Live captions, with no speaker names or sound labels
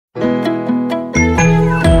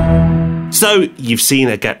So you've seen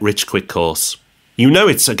a get-rich-quick course. You know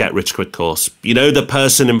it's a get-rich-quick course. You know the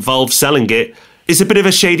person involved selling it is a bit of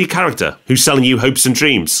a shady character who's selling you hopes and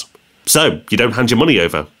dreams. So you don't hand your money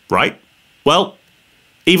over, right? Well,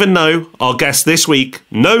 even though our guest this week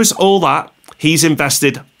knows all that, he's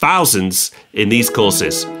invested thousands in these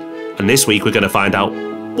courses. And this week we're going to find out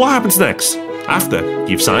what happens next after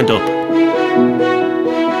you've signed up.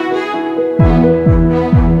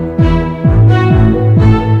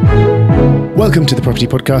 Welcome to the Property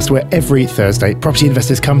Podcast, where every Thursday property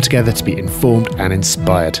investors come together to be informed and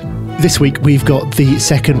inspired. This week we've got the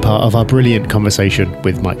second part of our brilliant conversation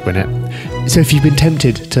with Mike Winnett. So if you've been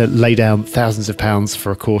tempted to lay down thousands of pounds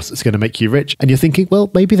for a course that's going to make you rich, and you're thinking,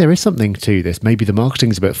 well, maybe there is something to this, maybe the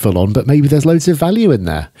marketing's a bit full on, but maybe there's loads of value in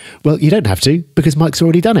there. Well, you don't have to, because Mike's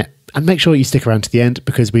already done it. And make sure you stick around to the end,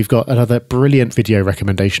 because we've got another brilliant video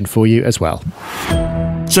recommendation for you as well.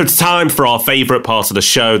 So it's time for our favourite part of the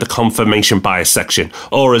show, the confirmation bias section,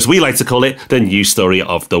 or as we like to call it, the news story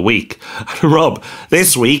of the week. Rob,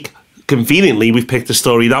 this week, conveniently, we've picked a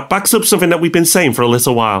story that backs up something that we've been saying for a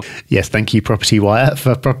little while. Yes, thank you, Property Wire,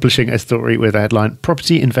 for publishing a story with the headline,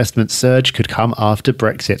 Property Investment Surge Could Come After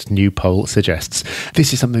Brexit, New Poll Suggests.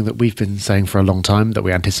 This is something that we've been saying for a long time that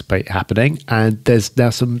we anticipate happening, and there's now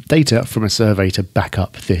some data from a survey to back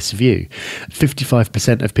up this view.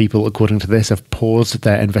 55% of people, according to this, have paused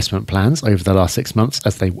their investment plans over the last 6 months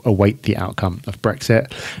as they await the outcome of Brexit.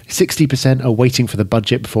 60% are waiting for the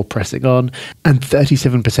budget before pressing on, and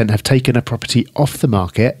 37% have taken a property off the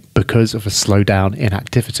market because of a slowdown in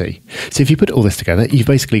activity. So if you put all this together, you've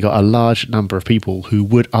basically got a large number of people who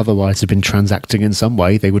would otherwise have been transacting in some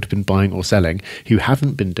way, they would have been buying or selling, who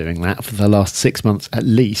haven't been doing that for the last 6 months at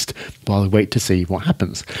least, while they wait to see what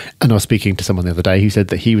happens. And I was speaking to someone the other day who said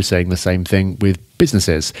that he was saying the same thing with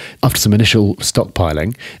businesses. After some initial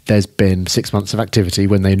stockpiling, there's been 6 months of activity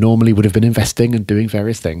when they normally would have been investing and doing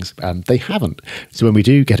various things, and they haven't. So when we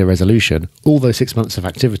do get a resolution, all those 6 months of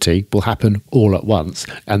activity will happen all at once,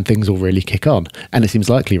 and things will really kick on. And it seems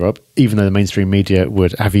likely, Rob, even though the mainstream media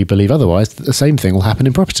would have you believe otherwise, that the same thing will happen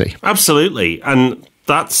in property. Absolutely. And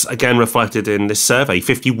that's again reflected in this survey.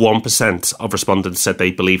 51% of respondents said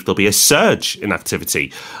they believe there'll be a surge in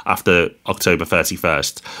activity after October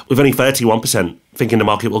 31st, with only 31% thinking the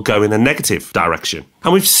market will go in a negative direction.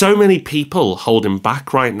 And with so many people holding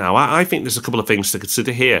back right now, I think there's a couple of things to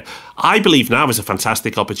consider here. I believe now is a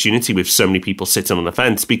fantastic opportunity with so many people sitting on the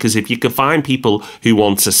fence, because if you can find people who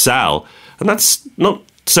want to sell, and that's not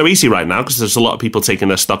so easy right now because there's a lot of people taking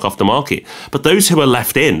their stock off the market. But those who are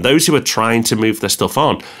left in, those who are trying to move their stuff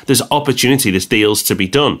on, there's opportunity, there's deals to be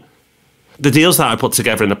done. The deals that I put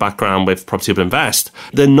together in the background with Property Hub Invest,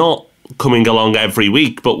 they're not coming along every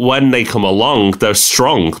week, but when they come along, they're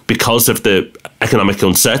strong because of the economic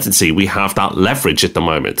uncertainty. We have that leverage at the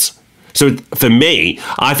moment. So for me,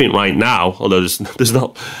 I think right now, although there's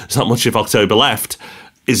not much of October left,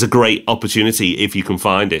 is a great opportunity if you can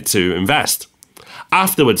find it to invest.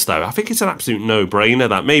 Afterwards, though, I think it's an absolute no-brainer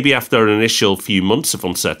that maybe after an initial few months of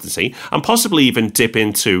uncertainty, and possibly even dip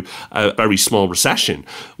into a very small recession,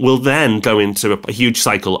 we'll then go into a huge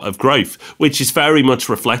cycle of growth, which is very much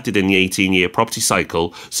reflected in the 18-year property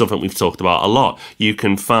cycle, something we've talked about a lot. You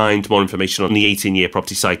can find more information on the 18-year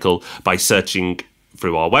property cycle by searching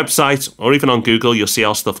through our website or even on Google. You'll see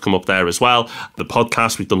our stuff come up there as well. The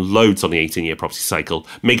podcast, we've done loads on the 18-year property cycle.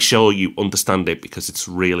 Make sure you understand it because it's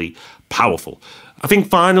really powerful. I think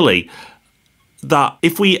finally that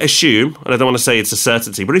if we assume, and I don't want to say it's a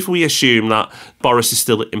certainty, but if we assume that Boris is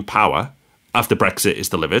still in power after Brexit is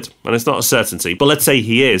delivered, and it's not a certainty, but let's say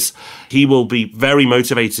he is, he will be very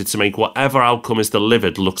motivated to make whatever outcome is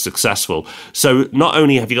delivered look successful. So not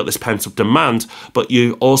only have you got this pent-up demand, but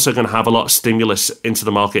you're also going to have a lot of stimulus into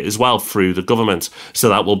the market as well through the government. So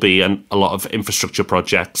that will be a lot of infrastructure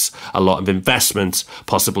projects, a lot of investment,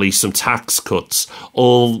 possibly some tax cuts,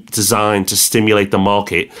 all designed to stimulate the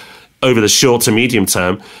market over the short to medium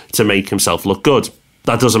term to make himself look good.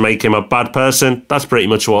 That doesn't make him a bad person. That's pretty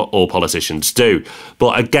much what all politicians do.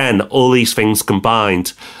 But again, all these things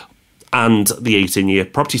combined and the 18-year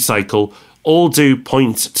property cycle all do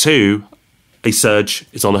point to a surge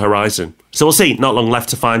is on the horizon. So we'll see. Not long left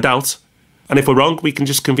to find out. And if we're wrong, we can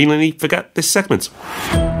just conveniently forget this segment.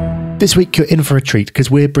 This week, you're in for a treat because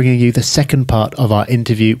we're bringing you the second part of our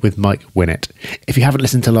interview with Mike Winnett. If you haven't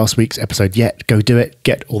listened to last week's episode yet, go do it,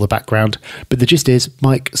 get all the background. But the gist is,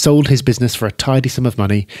 Mike sold his business for a tidy sum of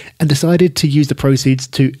money and decided to use the proceeds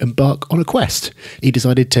to embark on a quest. He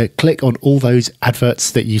decided to click on all those adverts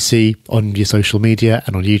that you see on your social media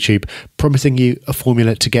and on YouTube, promising you a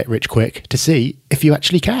formula to get rich quick to see if you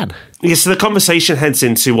actually can. Yeah, so the conversation heads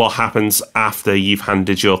into what happens after you've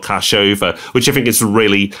handed your cash over, which I think is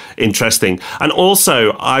really interesting. And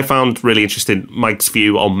also, I found really interesting Mike's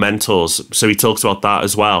view on mentors. So he talks about that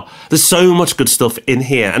as well. There's so much good stuff in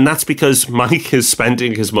here, and that's because Mike is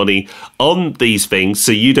spending his money on these things,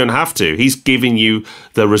 so you don't have to. He's giving you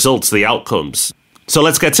the results, the outcomes. So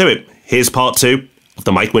let's get to it. Here's part 2 of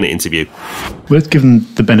the Mike Winnett interview. Let's give them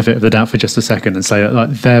the benefit of the doubt for just a second and say like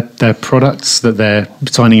their products that they're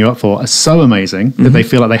signing you up for are so amazing that they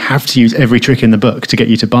feel like they have to use every trick in the book to get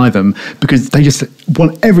you to buy them because they just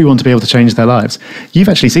want everyone to be able to change their lives. You've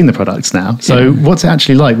actually seen the products now. So what's it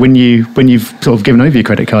actually like when you've sort of given over your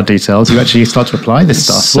credit card details, you actually start to apply this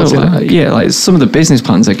stuff? So what's it like? like some of the business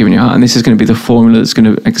plans they're giving you out, and this is going to be the formula that's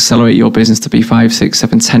going to accelerate your business to be 5, 6,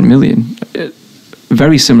 7, 10 million.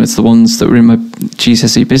 Very similar to the ones that were in my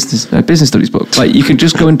GCSE business studies book. Like you could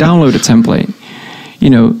just go and download a template,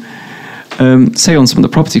 say on some of the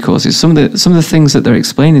property courses, some of the things that they're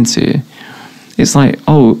explaining to you. It's like,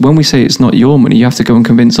 oh, when we say it's not your money, you have to go and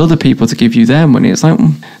convince other people to give you their money. It's like,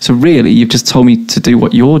 so really, you've just told me to do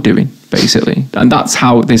what you're doing, basically. And that's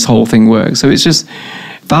how this whole thing works. So it's just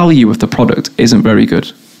value of the product isn't very good.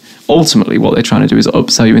 Ultimately, what they're trying to do is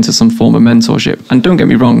upsell you into some form of mentorship. And don't get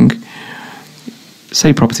me wrong,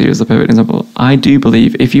 say property is the perfect example. I do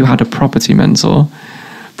believe if you had a property mentor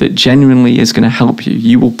that genuinely is going to help you,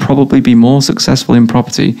 you will probably be more successful in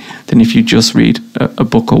property than if you just read a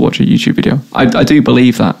book or watch a YouTube video. I do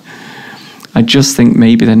believe that. I just think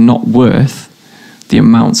maybe they're not worth the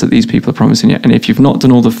amounts that these people are promising you. And if you've not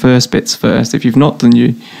done all the first bits first, if you've not done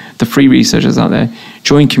the free researchers out there,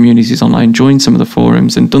 join communities online, join some of the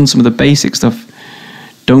forums and done some of the basic stuff.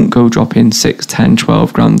 Don't go drop in 6, 10,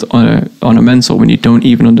 12 grand on a mentor when you don't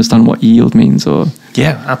even understand what yield means. Or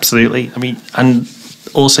yeah, absolutely. I mean, and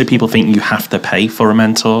also people think you have to pay for a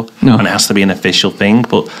mentor and it has to be an official thing,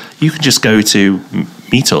 but you can just go to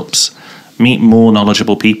meetups, meet more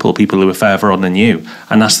knowledgeable people who are further on than you,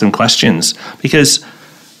 and ask them questions. Because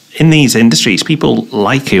in these industries, people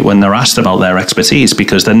like it when they're asked about their expertise,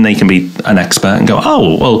 because then they can be an expert and go,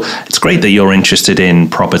 oh, well, it's great that you're interested in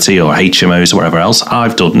property or HMOs or whatever else.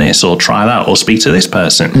 I've done this, or try that, or speak to this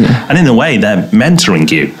person. Yeah. And in a way, they're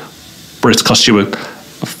mentoring you, but it's cost you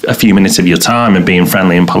a few minutes of your time and being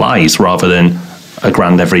friendly and polite rather than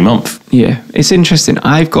 $1,000 every month. Yeah, it's interesting.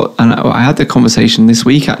 I had the conversation this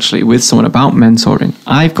week actually with someone about mentoring.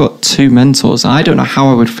 I've got 2 mentors. I don't know how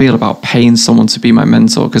I would feel about paying someone to be my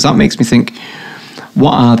mentor, because that makes me think,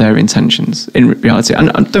 what are their intentions in reality?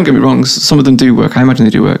 And don't get me wrong, some of them do work. I imagine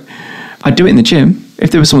they do work. I'd do it in the gym.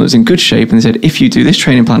 If there was someone that was in good shape and they said, if you do this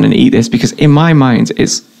training plan and eat this, because in my mind,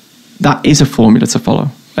 that is a formula to follow.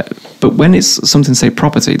 But when it's something, say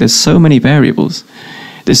property, there's so many variables.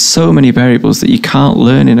 There's so many variables that you can't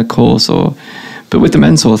learn in a course. But with the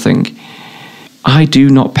mentor thing, I do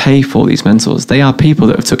not pay for these mentors. They are people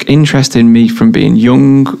that have took interest in me from being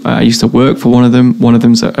young. I used to work for one of them. One of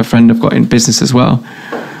them's a friend I've got in business as well.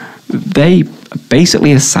 They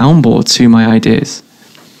basically a soundboard to my ideas.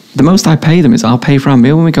 The most I pay them is I'll pay for our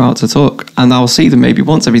meal when we go out to talk, and I'll see them maybe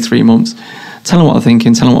once every 3 months, tell them what I'm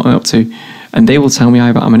thinking, tell them what I'm up to, and they will tell me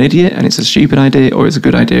either I'm an idiot and it's a stupid idea or it's a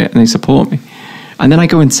good idea, and they support me. And then I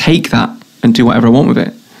go and take that and do whatever I want with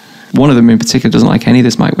it. One of them in particular doesn't like any of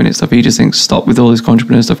this Mike Winnett stuff. He just thinks, stop with all this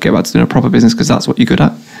entrepreneur stuff, get back to doing a proper business because that's what you're good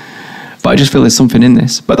at. But I just feel there's something in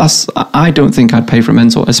this. But I don't think I'd pay for a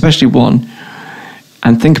mentor, especially one.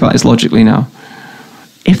 And think about this logically now.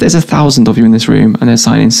 If there's 1,000 of you in this room and they're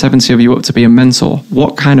signing 70 of you up to be a mentor,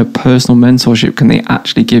 what kind of personal mentorship can they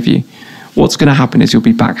actually give you? What's going to happen is you'll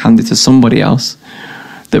be backhanded to somebody else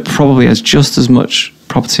that probably has just as much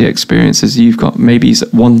property experience as you've got. Maybe he's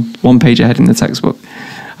one page ahead in the textbook.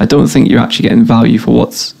 I don't think you're actually getting value for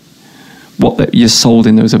what you're sold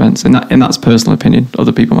in those events. And that's personal opinion.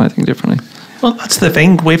 Other people might think differently. Well, that's the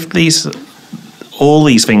thing with all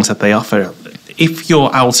these things that they offer. If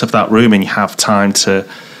you're out of that room and you have time to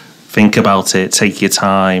think about it, take your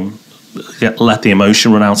time, let the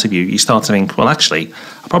emotion run out of you, you start to think, well, actually,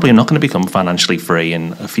 I'm probably not going to become financially free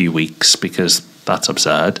in a few weeks because that's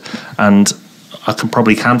absurd. And I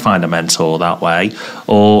probably can find a mentor that way.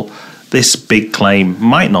 Or this big claim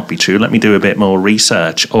might not be true. Let me do a bit more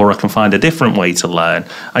research, or I can find a different way to learn.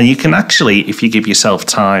 And you can actually, if you give yourself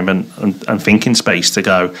time and thinking space to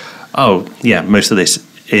go, oh, yeah, most of this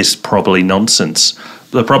is probably nonsense.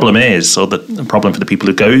 The problem is, or the problem for the people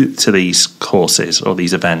who go to these courses or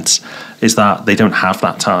these events, is that they don't have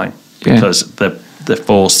that time because they're they're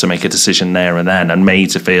forced to make a decision there and then, and made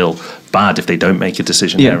to feel bad if they don't make a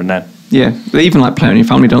decision there and then. Yeah, they even like play on your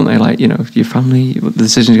family, don't they? Like, your family, what the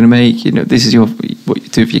decisions you're going to make, this is what you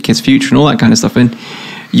do for your kid's future and all that kind of stuff. And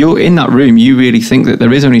you're in that room, you really think that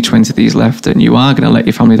there is only 20 of these left and you are going to let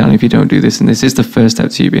your family down if you don't do this. And this is the first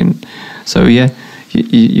step to you being... So, yeah,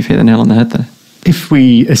 you've hit the nail on the head there. If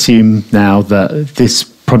we assume now that this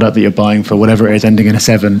product that you're buying for whatever it is ending in a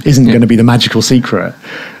 7 isn't going to be the magical secret,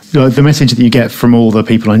 the message that you get from all the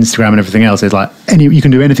people on Instagram and everything else is like, you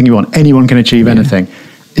can do anything you want, anyone can achieve anything.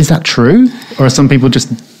 Is that true? Or are some people just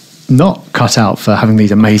not cut out for having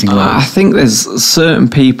these amazing lives? I think there's certain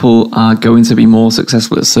people are going to be more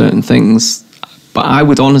successful at certain things, but I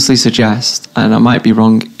would honestly suggest, and I might be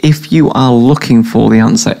wrong, if you are looking for the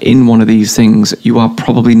answer in one of these things, you are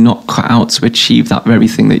probably not cut out to achieve that very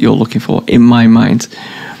thing that you're looking for, in my mind.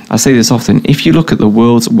 I say this often, if you look at the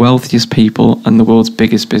world's wealthiest people and the world's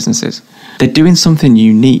biggest businesses, they're doing something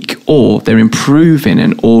unique, or they're improving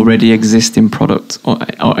an already existing product or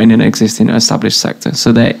in an existing established sector.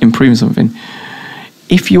 So they're improving something.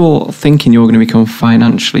 If you're thinking you're going to become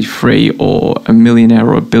financially free or a millionaire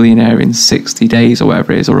or a billionaire in 60 days or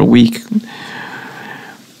whatever it is, or a week,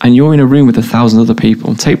 and you're in a room with 1,000 other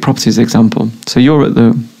people, take property as an example. So you're at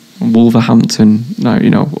the Wolverhampton,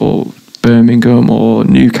 or Birmingham or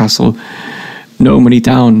Newcastle No Money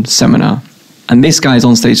Down seminar, and this guy's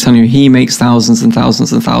on stage telling you he makes thousands and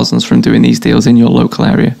thousands and thousands from doing these deals in your local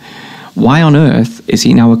area. Why on earth is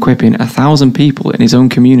he now equipping 1,000 people in his own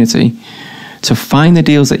community to find the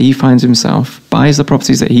deals that he finds himself, buys the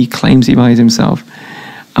properties that he claims he buys himself,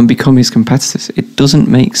 and become his competitors? It doesn't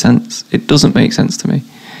make sense. It doesn't make sense to me.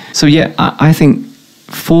 So yeah, I think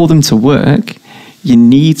for them to work, you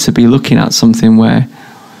need to be looking at something where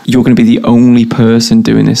you're going to be the only person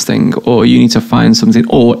doing this thing, or you need to find something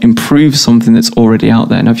or improve something that's already out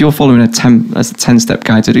there. Now, if you're following a 10-step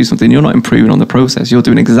guide to do something, you're not improving on the process. You're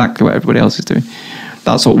doing exactly what everybody else is doing.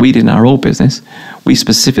 That's what we did in our old business. We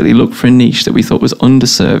specifically looked for a niche that we thought was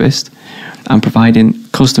underserviced and providing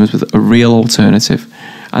customers with a real alternative.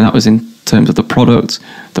 And that was in terms of the product,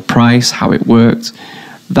 the price, how it worked.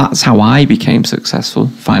 That's how I became successful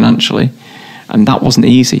financially. And that wasn't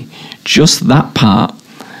easy. Just that part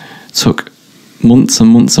took months and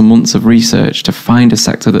months and months of research to find a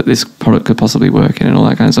sector that this product could possibly work in and all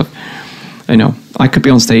that kind of stuff. I could be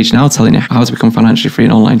on stage now telling you how to become financially free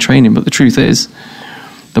in online training, but the truth is,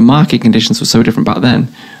 the market conditions were so different back then.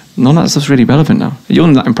 None of that stuff's really relevant now. You're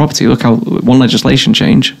in that in property, look how one legislation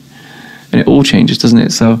change, and it all changes, doesn't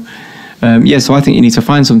it? So, so I think you need to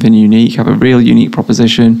find something unique, have a real unique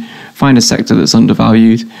proposition, find a sector that's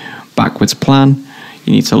undervalued, backwards plan.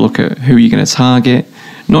 You need to look at who you're going to target,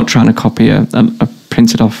 not trying to copy a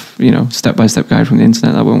printed off, step-by-step guide from the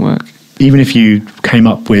internet. That won't work. Even if you came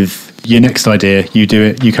up with your next idea, you do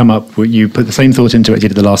it, you put the same thought into it you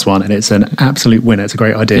did the last one, and it's an absolute winner, it's a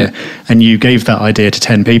great idea, and you gave that idea to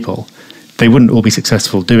 10 people, they wouldn't all be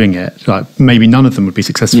successful doing it. Like, maybe none of them would be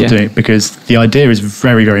successful doing it, because the idea is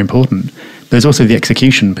very, very important. There's also the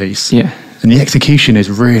execution piece. Yeah. And the execution is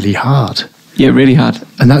really hard. Yeah, really hard.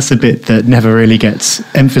 And that's the bit that never really gets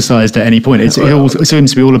emphasised at any point. It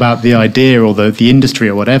seems to be all about the idea or the industry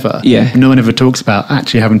or whatever. Yeah. No one ever talks about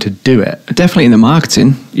actually having to do it. Definitely in the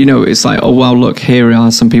marketing. It's like, oh, well, look, here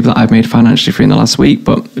are some people that I've made financially free in the last week,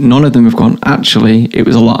 but none of them have gone, actually, it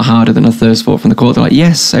was a lot harder than a thirst for it from the course. They're like,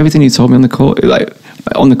 yes, everything you told me on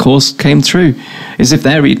the course came true. As if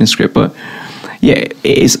they're reading a script, but yeah, it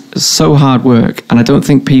is so hard work, and I don't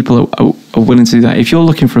think people are willing to do that. If you're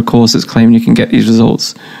looking for a course that's claiming you can get these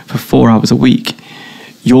results for 4 hours a week,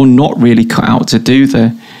 you're not really cut out to do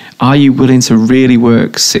are you willing to really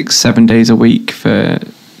work 6-7 days a week for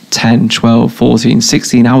 10, 12, 14,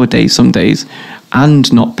 16-hour days some days,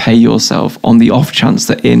 and not pay yourself on the off chance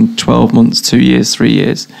that in 12 months, 2 years, 3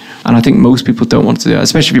 years? And I think most people don't want to do that,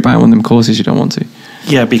 especially if you're buying one of them courses you don't want to.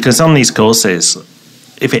 Yeah, because on these courses,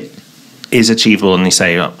 if it is achievable, and they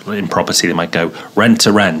say in property they might go rent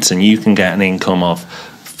to rent, and you can get an income of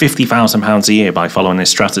 £50,000 a year by following this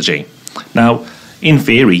strategy. Now, in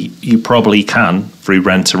theory, you probably can, through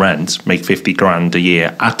rent to rent, make 50 grand a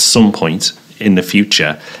year at some point in the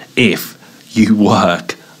future if you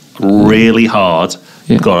work really hard,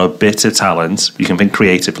 you've got a bit of talent, you can think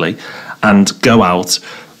creatively, and go out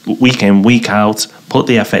week in, week out, put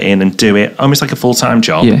the effort in and do it almost like a full-time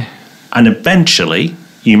job. Yeah. And eventually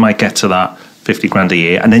you might get to that 50 grand a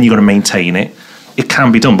year, and then you've got to maintain it. It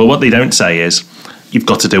can be done, but what they don't say is you've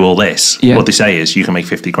got to do all this. Yeah. What they say is you can make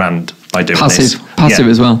 50 grand by doing this. Passive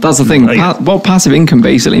as well. That's the thing. What passive income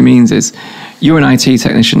basically means is you're an IT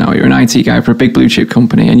technician now, you're an IT guy for a big blue chip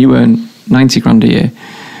company, and you earn 90 grand a year.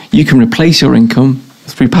 you can replace your income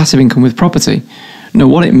through passive income with property. No,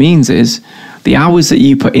 what it means is the hours that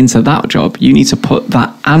you put into that job, you need to put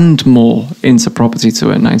that and more into property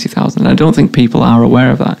to earn 90,000. I don't think people are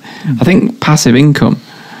aware of that. I think passive income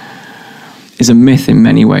is a myth in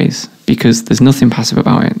many ways because there's nothing passive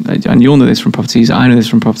about it. And you'll know this from properties. I know this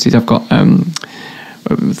from properties. I've got,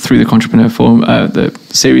 through the Entrepreneur Forum, the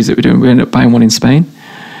series that we're doing, we ended up buying one in Spain.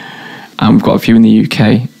 And we've got a few in the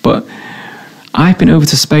UK. But I've been over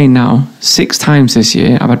to Spain now 6 times this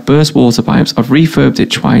year. I've had burst water pipes. I've refurbed it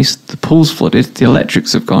twice. The pool's flooded. The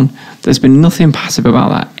electrics have gone. There's been nothing passive about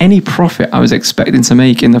that. Any profit I was expecting to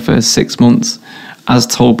make in the first 6 months, as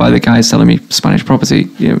told by the guy selling me Spanish property,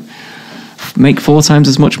 make 4 times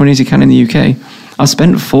as much money as you can in the UK. I've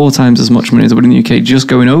spent 4 times as much money as I would in the UK just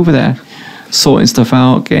going over there, sorting stuff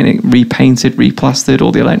out, getting it repainted, replastered,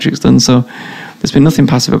 all the electrics done. So there's been nothing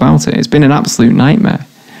passive about it. It's been an absolute nightmare.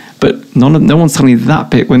 But no one's telling you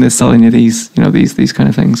that bit when they're selling you these kind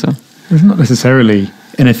of things. So there's not necessarily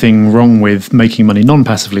anything wrong with making money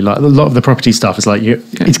non-passively. Like a lot of the property stuff is like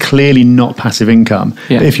it's clearly not passive income.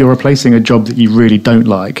 Yeah. But if you're replacing a job that you really don't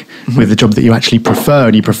like with a job that you actually prefer,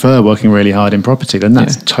 and you prefer working really hard in property, then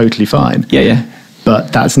that's totally fine. Yeah.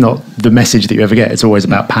 But that's not the message that you ever get. It's always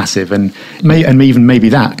about passive, and even maybe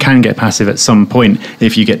that can get passive at some point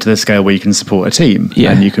if you get to the scale where you can support a team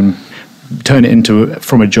and you can turn it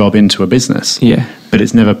from a job into a business. Yeah. But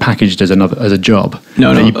it's never packaged as a job.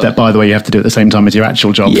 No. That, by the way, you have to do at the same time as your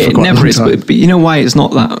actual job. Yeah, for quite it never a is. long time. But you know why it's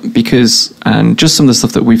not that? Because, and just some of the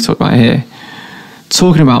stuff that we've talked about here,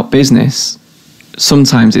 talking about business,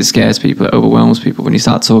 sometimes it scares people, it overwhelms people when you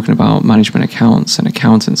start talking about management accounts and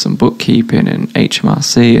accountants and bookkeeping and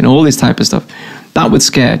HMRC and all this type of stuff. That would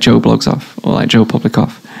scare Joe Bloggs off, or like Joe Public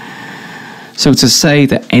off. So to say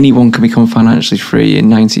that anyone can become financially free in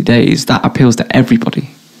 90 days, that appeals to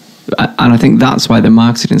everybody. And I think that's why they're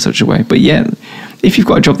marketed in such a way. But yeah, if you've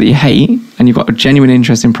got a job that you hate and you've got a genuine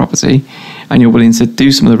interest in property and you're willing to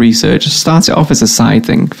do some of the research, start it off as a side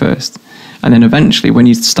thing first. And then eventually when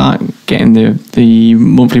you start getting the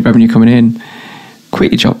monthly revenue coming in,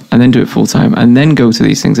 quit your job and then do it full time and then go to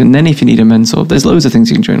these things. And then if you need a mentor, there's loads of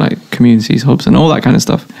things you can join, like communities, hubs and all that kind of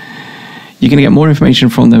stuff. You're going to get more information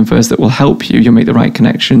from them first that will help you. You'll make the right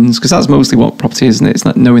connections, because that's mostly what property is, isn't it? It's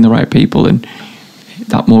not knowing the right people, and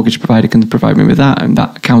that mortgage provider can provide me with that, and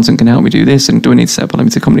that accountant can help me do this, and do I need to set up a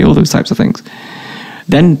limited company, all those types of things.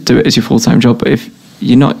 Then do it as your full-time job. But if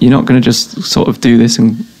you're not going to just sort of do this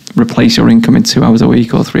and replace your income in 2 hours a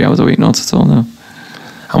week or 3 hours a week, not at all, no.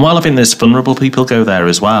 And while I think there's vulnerable people go there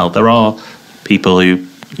as well, there are people who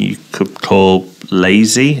you could call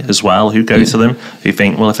lazy as well, who go to them, who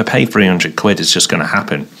think, well, if I pay 300 quid, it's just going to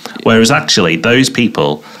happen. Whereas actually, those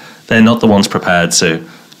people, they're not the ones prepared to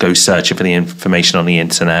go searching for the information on the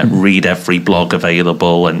internet, read every blog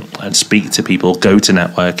available and speak to people, go to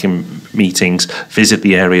networking meetings, visit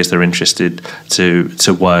the areas they're interested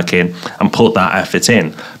to work in and put that effort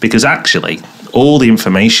in. Because actually, all the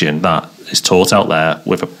information that is taught out there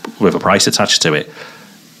with a price attached to it,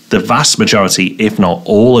 the vast majority, if not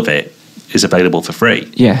all of it, is available for free.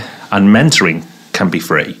 Yeah. And mentoring can be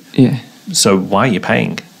free. Yeah. So why are you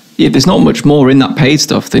paying? Yeah, there's not much more in that paid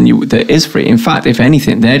stuff than that is free. In fact, if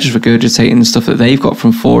anything, they're just regurgitating the stuff that they've got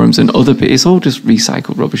from forums and other bits. It's all just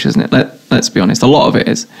recycled rubbish, isn't it? Let's be honest. A lot of it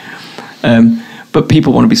is. But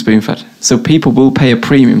people want to be spoon-fed. So people will pay a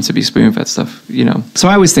premium to be spoon-fed stuff, So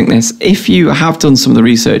I always think this. If you have done some of the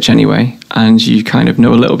research anyway, and you kind of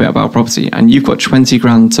know a little bit about property, and you've got 20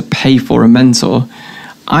 grand to pay for a mentor,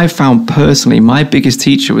 I found personally my biggest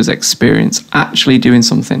teacher was experience, actually doing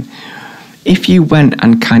something. If you went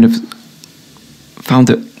and kind of found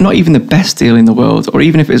it not even the best deal in the world, or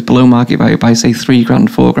even if it was below market value by, say, 3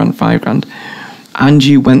 grand, 4 grand, 5 grand, and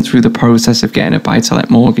you went through the process of getting a buy-to-let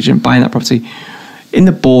mortgage and buying that property, in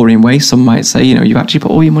the boring way, some might say, you've actually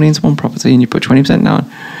put all your money into one property and you put 20% down,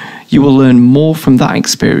 you will learn more from that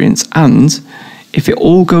experience. And if it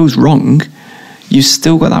all goes wrong, you've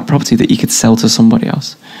still got that property that you could sell to somebody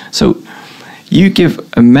else. So you give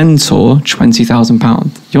a mentor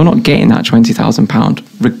 £20,000, you're not getting that £20,000,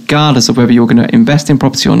 regardless of whether you're going to invest in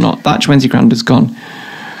property or not. That 20 grand is gone.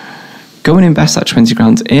 Go and invest that 20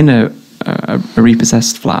 grand in a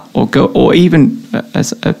repossessed flat, or even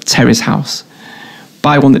a terrace house.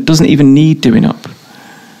 Buy one that doesn't even need doing up.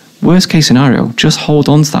 Worst case scenario, just hold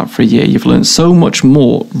on to that for a year. You've learned so much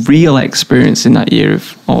more real experience in that year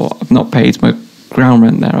of, I've not paid my ground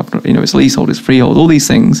rent there, it's leasehold, it's freehold, all these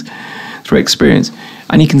things through experience.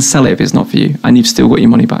 And you can sell it if it's not for you, and you've still got your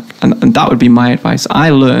money back. And that would be my advice. I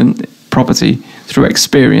learned property through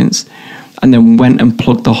experience, and then went and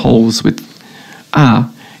plugged the holes with,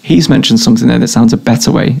 he's mentioned something there that sounds a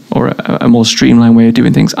better way or a more streamlined way of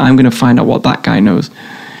doing things. I'm going to find out what that guy knows.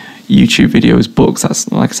 YouTube videos, books,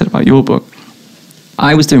 that's like I said about your book.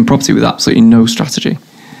 I was doing property with absolutely no strategy.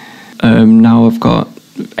 Now I've got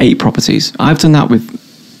 8 properties. I've done that with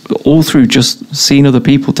all through just seeing other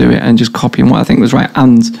people do it and just copying what I think was right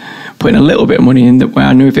and putting a little bit of money in that where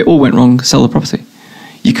I knew if it all went wrong, sell the property.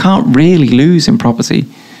 You can't really lose in property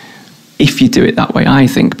if you do it that way, I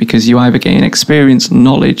think, because you either gain experience,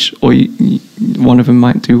 knowledge, or one of them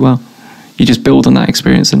might do well. You just build on that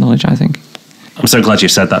experience and knowledge, I think. I'm so glad you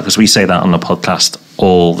said that, because we say that on the podcast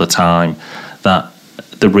all the time, that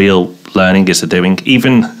the real learning is the doing.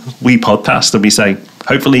 Even we podcast and we say,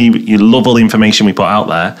 hopefully you love all the information we put out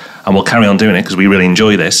there and we'll carry on doing it because we really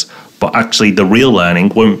enjoy this. But actually the real learning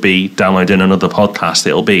won't be downloading another podcast.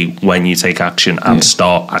 It'll be when you take action and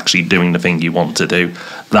start actually doing the thing you want to do.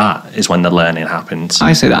 That is when the learning happens.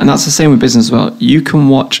 I say that, and that's the same with business as well. You can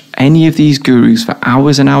watch any of these gurus for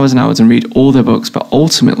hours and hours and hours and read all their books, but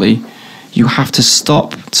ultimately you have to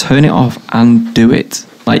stop, turn it off and do it.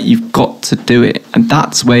 Like, you've got to do it. And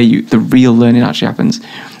that's where the real learning actually happens.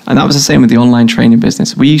 And that was the same with the online training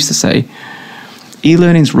business. We used to say,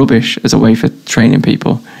 e-learning's rubbish as a way for training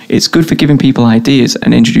people. It's good for giving people ideas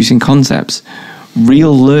and introducing concepts.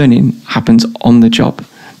 Real learning happens on the job.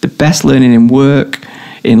 The best learning in work,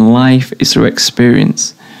 in life, is through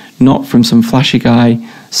experience, not from some flashy guy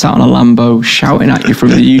sat on a Lambo shouting at you from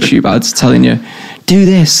the YouTube ads telling you, do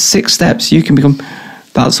this, 6 steps, you can become...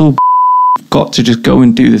 That's all got to just go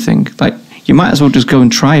and do the thing. Like, you might as well just go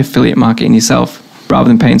and try affiliate marketing yourself rather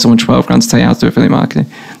than paying someone 12 grand to tell you how to do affiliate marketing.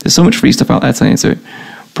 There's so much free stuff out there telling you to do it.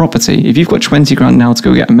 Property, if you've got 20 grand now to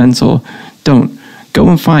go get a mentor, don't. Go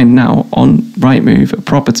and find now on Rightmove a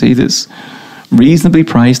property that's reasonably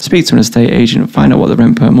priced, speak to an estate agent, find out what the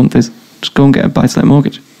rent per month is, just go and get a buy-to-let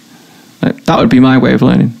mortgage. Like, that would be my way of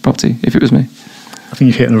learning property if it was me. I think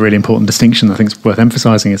you've hit on a really important distinction I think it's worth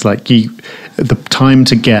emphasising. It's like the time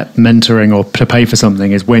to get mentoring or to pay for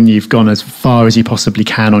something is when you've gone as far as you possibly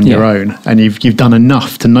can on your own, and you've done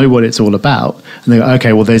enough to know what it's all about. And they go,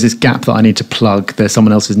 okay, well, there's this gap that I need to plug. There's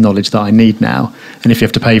someone else's knowledge that I need now. And if you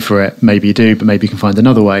have to pay for it, maybe you do, but maybe you can find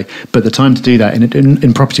another way. But the time to do that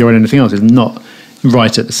in property or in anything else is not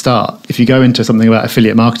right at the start. If you go into something about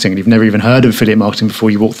affiliate marketing and you've never even heard of affiliate marketing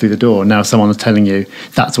before you walk through the door, and now someone is telling you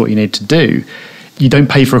that's what you need to do, you don't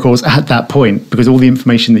pay for a course at that point, because all the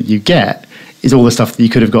information that you get is all the stuff that you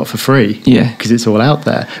could have got for free. Yeah. Because it's all out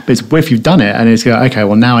there. But it's if you've done it and it's okay,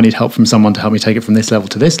 well, now I need help from someone to help me take it from this level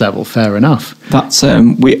to this level. Fair enough. That's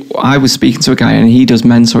I was speaking to a guy and he does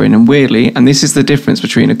mentoring, and weirdly, and this is the difference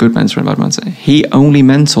between a good mentor and a bad mentor, he only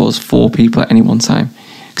mentors 4 people at any one time.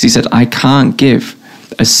 Because he said, I can't give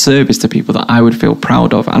a service to people that I would feel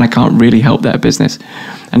proud of, and I can't really help their business.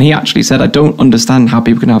 And he actually said, I don't understand how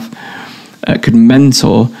people could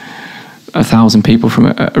mentor 1,000 people from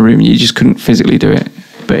a room. You just couldn't physically do it.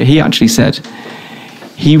 But he actually said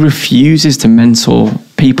he refuses to mentor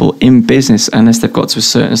people in business unless they've got to a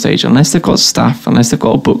certain stage, unless they've got staff, unless they've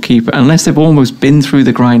got a bookkeeper, unless they've almost been through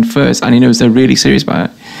the grind first and he knows they're really serious about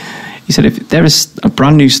it. He said if they're a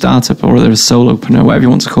brand new startup or they're a solopreneur, whatever you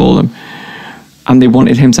want to call them, and they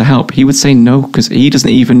wanted him to help, he would say no, because he doesn't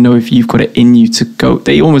even know if you've got it in you to go.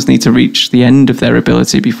 They almost need to reach the end of their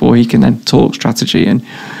ability before he can then talk strategy and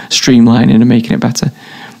streamlining and making it better.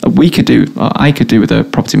 I could do with a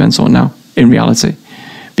property mentor now, in reality,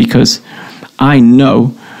 because I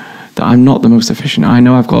know that I'm not the most efficient. I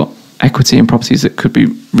know I've got equity in properties that could be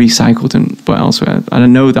recycled and put elsewhere. And I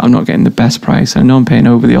know that I'm not getting the best price. I know I'm paying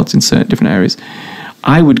over the odds in certain different areas.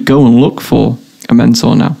 I would go and look for a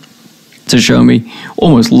mentor now to show me,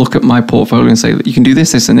 almost look at my portfolio and say that you can do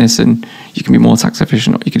this, this, and this, and you can be more tax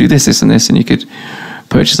efficient, or you can do this, this, and this, and you could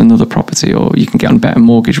purchase another property, or you can get on better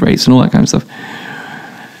mortgage rates and all that kind of stuff.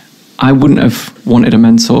 I wouldn't have wanted a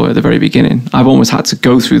mentor at the very beginning. I've almost had to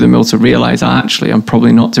go through the mill to realise I'm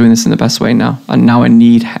probably not doing this in the best way now, and now I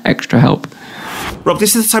need extra help. Rob,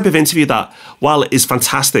 this is the type of interview that, while it is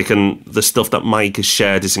fantastic and the stuff that Mike has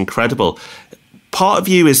shared is incredible, part of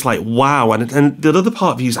you is like, wow, and the other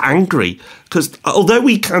part of you is angry, because although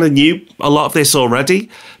we kind of knew a lot of this already,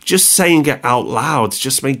 just saying it out loud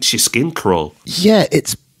just makes your skin crawl. Yeah,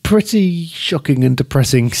 it's pretty shocking and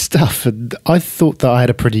depressing stuff, and I thought that I had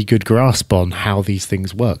a pretty good grasp on how these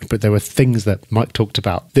things work, but there were things that Mike talked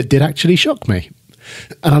about that did actually shock me.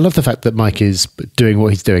 And I love the fact that Mike is doing what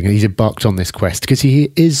he's doing, and he's embarked on this quest, because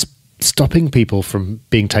he is stopping people from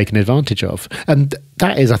being taken advantage of. And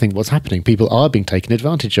that is, I think, what's happening. People are being taken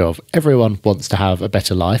advantage of. Everyone wants to have a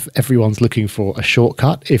better life. Everyone's looking for a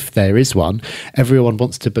shortcut, if there is one. Everyone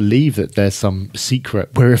wants to believe that there's some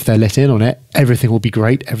secret where if they're let in on it, everything will be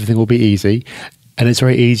great, everything will be easy. And it's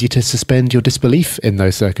very easy to suspend your disbelief in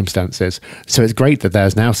those circumstances. So it's great that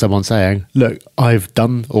there's now someone saying, look, I've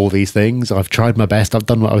done all these things. I've tried my best. I've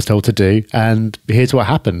done what I was told to do. And here's what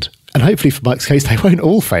happened. And hopefully for Mike's case, they won't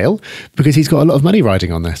all fail because he's got a lot of money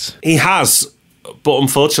riding on this. He has. But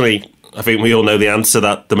unfortunately, I think we all know the answer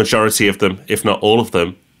that the majority of them, if not all of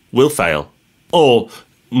them, will fail or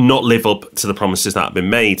not live up to the promises that have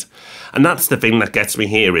been made. And that's the thing that gets me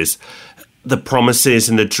here is the promises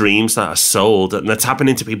and the dreams that are sold, and they're tapping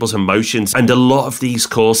into people's emotions. And a lot of these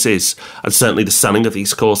courses, and certainly the selling of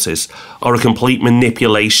these courses, are a complete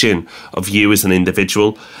manipulation of you as an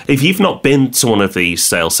individual. If you've not been to one of these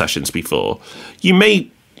sales sessions before, you may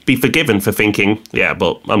be forgiven for thinking, yeah,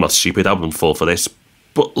 but I'm not stupid, I wouldn't fall for this.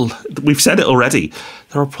 But we've said it already.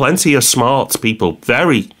 There are plenty of smart people,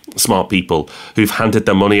 very smart people, who've handed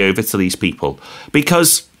their money over to these people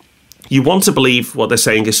because you want to believe what they're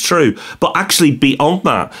saying is true. But actually, beyond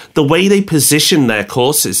that, the way they position their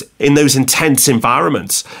courses in those intense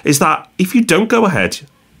environments is that if you don't go ahead,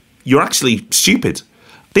 you're actually stupid.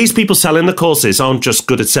 These people selling the courses aren't just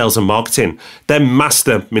good at sales and marketing. They're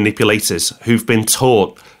master manipulators who've been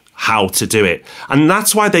taught how to do it. And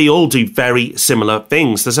that's why they all do very similar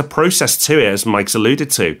things. There's a process to it, as Mike's alluded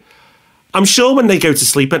to. I'm sure when they go to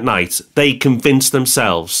sleep at night, they convince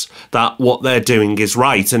themselves that what they're doing is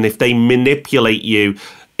right. And if they manipulate you,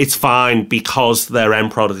 it's fine because their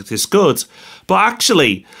end product is good. But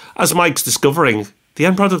actually, as Mike's discovering, the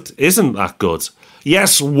end product isn't that good.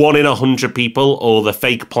 Yes, 1 in 100 people or the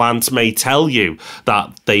fake plants may tell you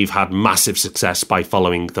that they've had massive success by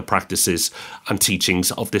following the practices and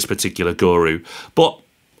teachings of this particular guru. But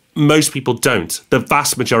most people don't. The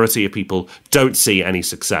vast majority of people don't see any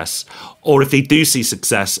success. Or if they do see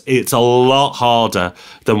success, it's a lot harder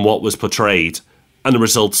than what was portrayed. And the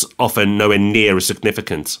results often nowhere near as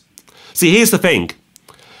significant. See, here's the thing.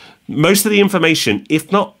 Most of the information,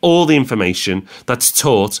 if not all the information that's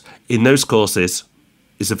taught in those courses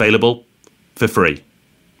is available for free.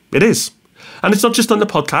 It is. And it's not just on the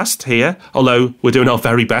podcast here, although we're doing our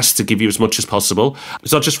very best to give you as much as possible.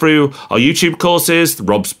 It's not just through our YouTube courses,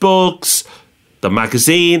 Rob's books, the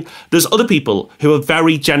magazine. There's other people who are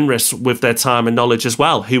very generous with their time and knowledge as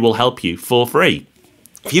well, who will help you for free.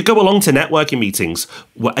 If you go along to networking meetings,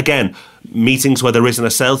 again, meetings where there isn't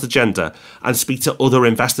a sales agenda, and speak to other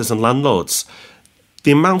investors and landlords,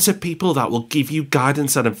 the amount of people that will give you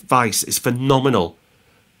guidance and advice is phenomenal.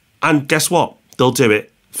 And guess what? They'll do it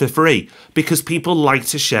for free because people like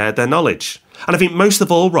to share their knowledge. And I think most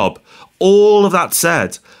of all, Rob, all of that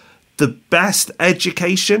said, the best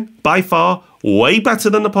education by far, way better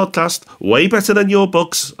than the podcast, way better than your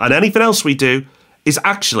books and anything else we do, is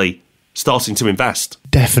actually starting to invest.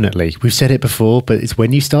 Definitely. We've said it before, but it's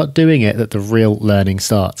when you start doing it that the real learning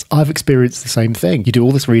starts. I've experienced the same thing. You do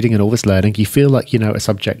all this reading and all this learning, you feel like you know a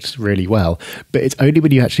subject really well, but it's only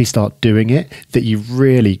when you actually start doing it that you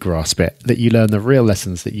really grasp it, that you learn the real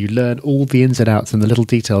lessons, that you learn all the ins and outs and the little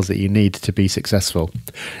details that you need to be successful.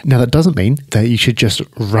 Now, that doesn't mean that you should just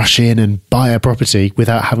rush in and buy a property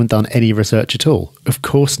without having done any research at all. Of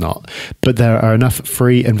course not. But there are enough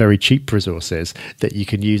free and very cheap resources that you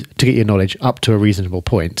can use to get your knowledge up to a reasonable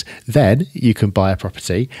point. Then you can buy a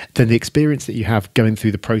property. Then the experience that you have going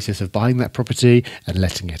through the process of buying that property and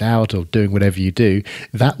letting it out or doing whatever you do,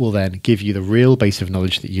 that will then give you the real base of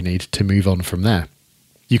knowledge that you need to move on from there.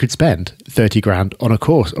 You could spend 30 grand on a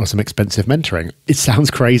course or some expensive mentoring. It sounds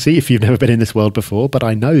crazy if you've never been in this world before, but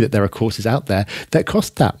I know that there are courses out there that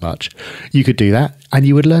cost that much. You could do that and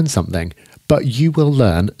you would learn something. But you will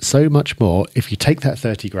learn so much more if you take that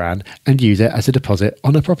 30 grand and use it as a deposit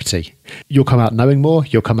on a property. You'll come out knowing more,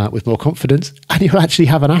 you'll come out with more confidence, and you'll actually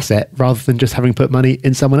have an asset rather than just having put money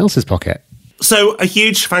in someone else's pocket. So a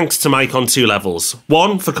huge thanks to Mike on 2 levels.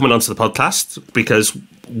 One, for coming onto the podcast, because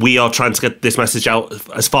we are trying to get this message out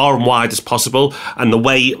as far and wide as possible. And the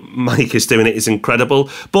way Mike is doing it is incredible.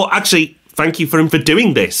 But actually, thank you for him for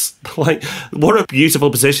doing this. Like, what a beautiful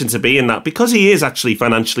position to be in that. Because he is actually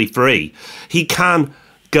financially free, he can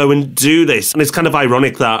go and do this. And it's kind of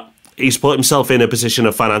ironic that he's put himself in a position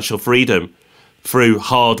of financial freedom through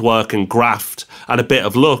hard work and graft and a bit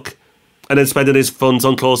of luck, and then spending his funds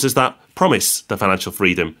on courses that promise the financial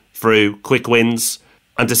freedom through quick wins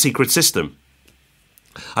and a secret system.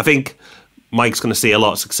 I think Mike's going to see a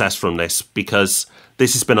lot of success from this because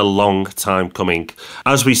This has been a long time coming.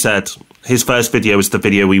 As we said, his first video is the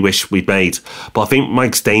video we wish we'd made. But I think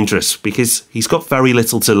Mike's dangerous because he's got very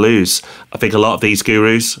little to lose. I think a lot of these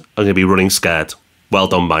gurus are going to be running scared. Well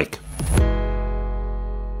done, Mike.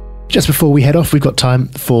 Just before we head off, we've got time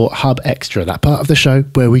for Hub Extra, that part of the show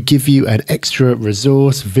where we give you an extra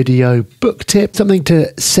resource, video, book tip, something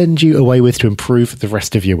to send you away with to improve the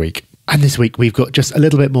rest of your week. And this week, we've got just a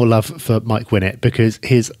little bit more love for Mike Winnett because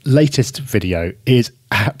his latest video is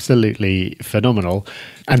absolutely phenomenal.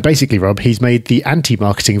 And basically, Rob, he's made the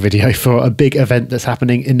anti-marketing video for a big event that's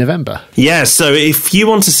happening in November. Yeah, so if you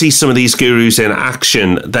want to see some of these gurus in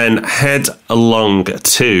action, then head along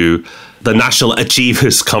to the National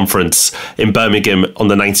Achievers Conference in Birmingham on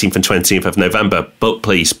the 19th and 20th of November. But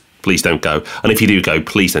please don't go. And if you do go,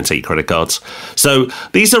 please don't take your credit cards. So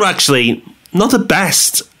these are actually not the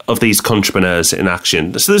best of these entrepreneurs in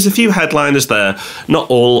action. So there's a few headliners there. Not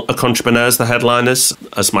all are entrepreneurs, the headliners,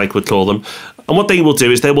 as Mike would call them. And what they will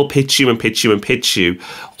do is they will pitch you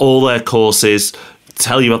all their courses,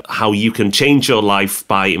 tell you how you can change your life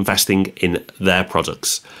by investing in their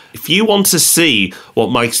products. If you want to see what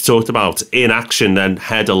Mike's talked about in action, then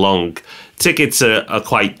head along. Tickets are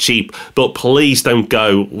quite cheap, but please don't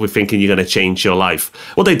go with thinking you're going to change your life.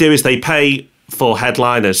 What they do is they pay for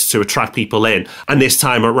headliners to attract people in. And this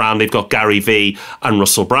time around, they've got Gary Vee and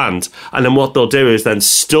Russell Brand. And then what they'll do is then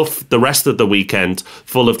stuff the rest of the weekend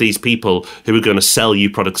full of these people who are going to sell you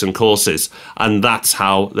products and courses. And that's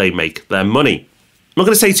how they make their money. I'm not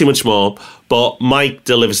going to say too much more, but Mike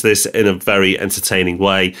delivers this in a very entertaining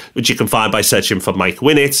way, which you can find by searching for Mike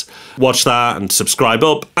Winnett. Watch that and subscribe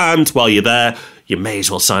up. And while you're there, you may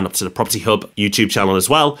as well sign up to the Property Hub YouTube channel as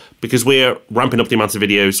well, because we're ramping up the amount of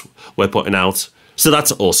videos we're putting out. So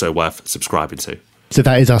that's also worth subscribing to. So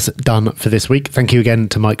that is us done for this week. Thank you again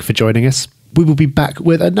to Mike for joining us. We will be back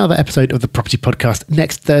with another episode of the Property Podcast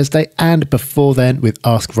next Thursday, and before then with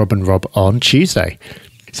Ask Rob and Rob on Tuesday.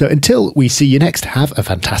 So until we see you next, have a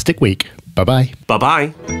fantastic week. Bye-bye.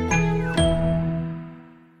 Bye-bye.